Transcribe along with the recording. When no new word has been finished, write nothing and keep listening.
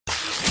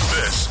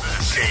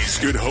This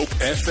is Good Hope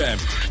FM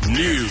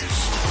News.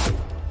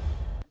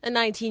 A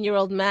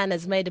 19-year-old man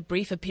has made a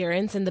brief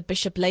appearance in the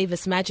Bishop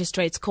Lavis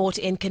Magistrates Court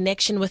in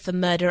connection with the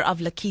murder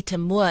of Lekita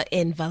Moore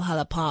in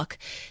Valhalla Park.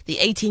 The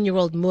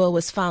 18-year-old Moore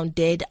was found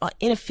dead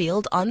in a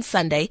field on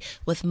Sunday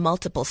with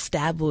multiple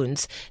stab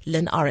wounds.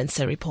 Lynn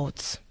Aronson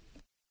reports.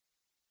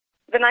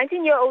 The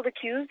 19-year-old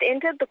accused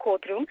entered the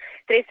courtroom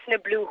dressed in a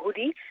blue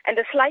hoodie and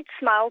a slight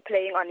smile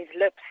playing on his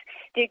lips.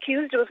 The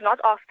accused was not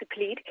asked to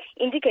plead,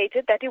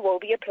 indicated that he will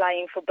be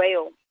applying for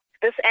bail.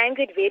 This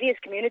angered various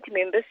community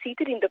members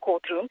seated in the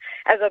courtroom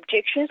as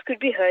objections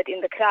could be heard in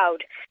the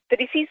crowd. The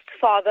deceased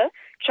father,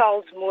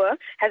 Charles Moore,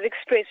 has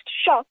expressed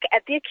shock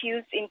at the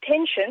accused's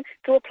intention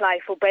to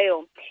apply for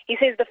bail. He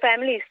says the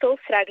family is still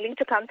struggling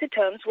to come to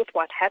terms with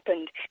what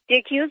happened. The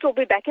accused will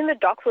be back in the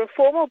dock for a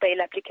formal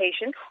bail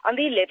application on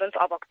the 11th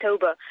of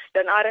October.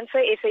 Lynn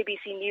Aronson,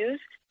 SABC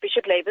News,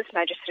 Bishop Lavis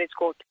Magistrates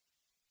Court.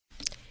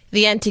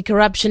 The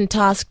anti-corruption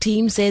task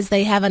team says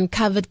they have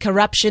uncovered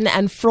corruption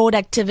and fraud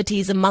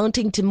activities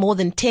amounting to more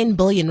than 10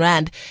 billion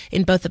rand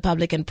in both the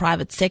public and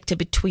private sector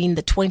between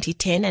the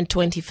 2010 and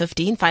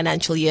 2015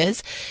 financial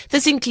years.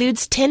 This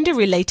includes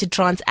tender-related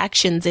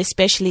transactions,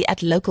 especially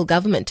at local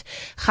government.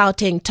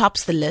 Gauteng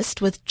tops the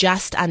list with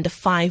just under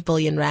 5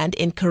 billion rand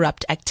in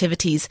corrupt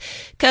activities.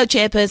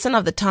 Co-chairperson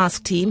of the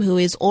task team, who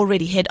is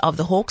already head of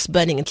the Hawks,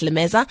 Burning in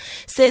Tlemeza,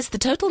 says the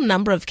total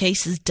number of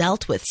cases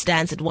dealt with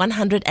stands at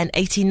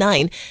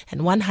 189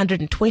 and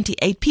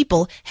 128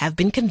 people have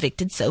been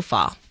convicted so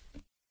far.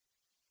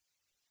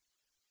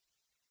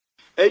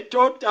 A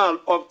total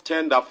of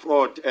tender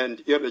fraud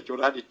and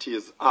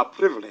irregularities are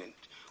prevalent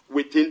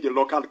within the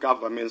local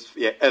government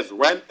sphere, as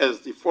well as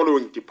the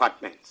following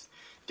departments: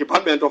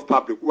 Department of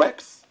Public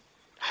Works,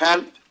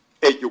 Health,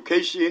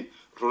 Education,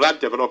 Rural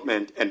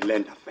Development and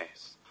Land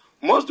Affairs.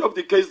 Most of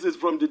the cases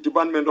from the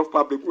Department of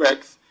Public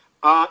Works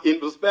are in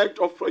respect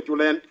of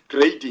fraudulent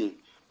grading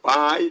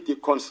by the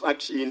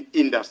Construction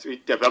Industry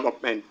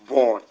Development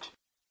Board.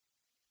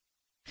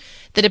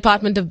 The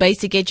Department of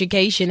Basic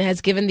Education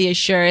has given the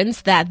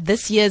assurance that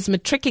this year's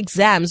matric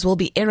exams will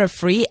be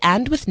error-free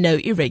and with no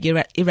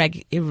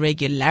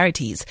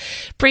irregularities.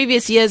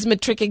 Previous year's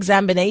matric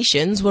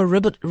examinations were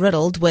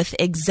riddled with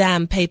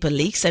exam paper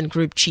leaks and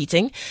group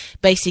cheating.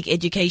 Basic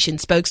Education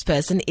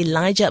spokesperson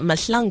Elijah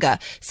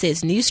Mahlanga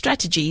says new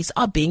strategies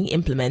are being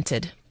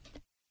implemented.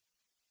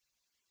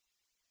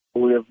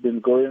 We have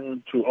been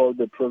going to all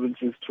the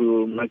provinces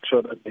to make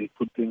sure that they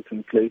put things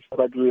in place.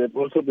 But we have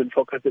also been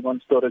focusing on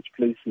storage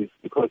places,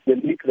 because the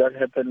leak that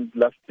happened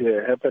last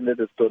year happened at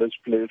a storage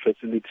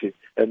facility.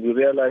 And we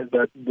realized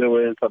that there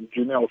were some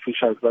junior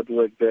officials that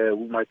worked there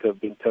who might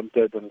have been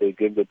tempted, and they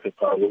gave the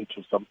paper away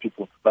to some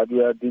people. But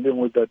we are dealing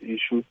with that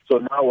issue. So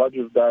now what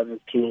we've done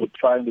is to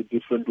find a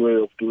different way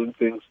of doing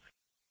things.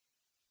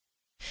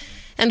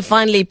 And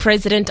finally,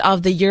 President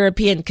of the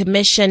European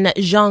Commission,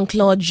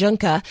 Jean-Claude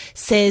Juncker,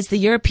 says the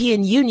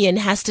European Union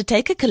has to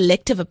take a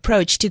collective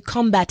approach to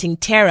combating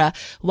terror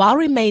while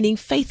remaining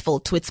faithful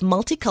to its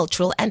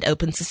multicultural and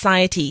open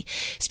society.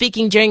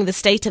 Speaking during the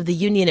State of the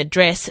Union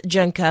address,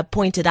 Juncker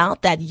pointed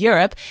out that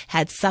Europe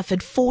had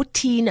suffered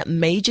 14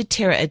 major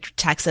terror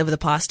attacks over the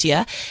past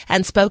year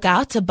and spoke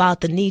out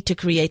about the need to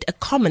create a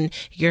common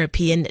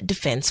European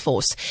defense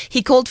force.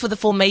 He called for the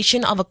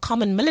formation of a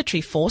common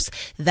military force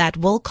that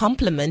will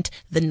complement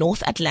the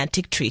North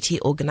Atlantic Treaty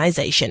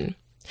Organization.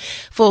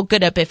 For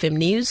Good Hope FM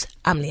News,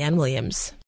 I'm Leanne Williams.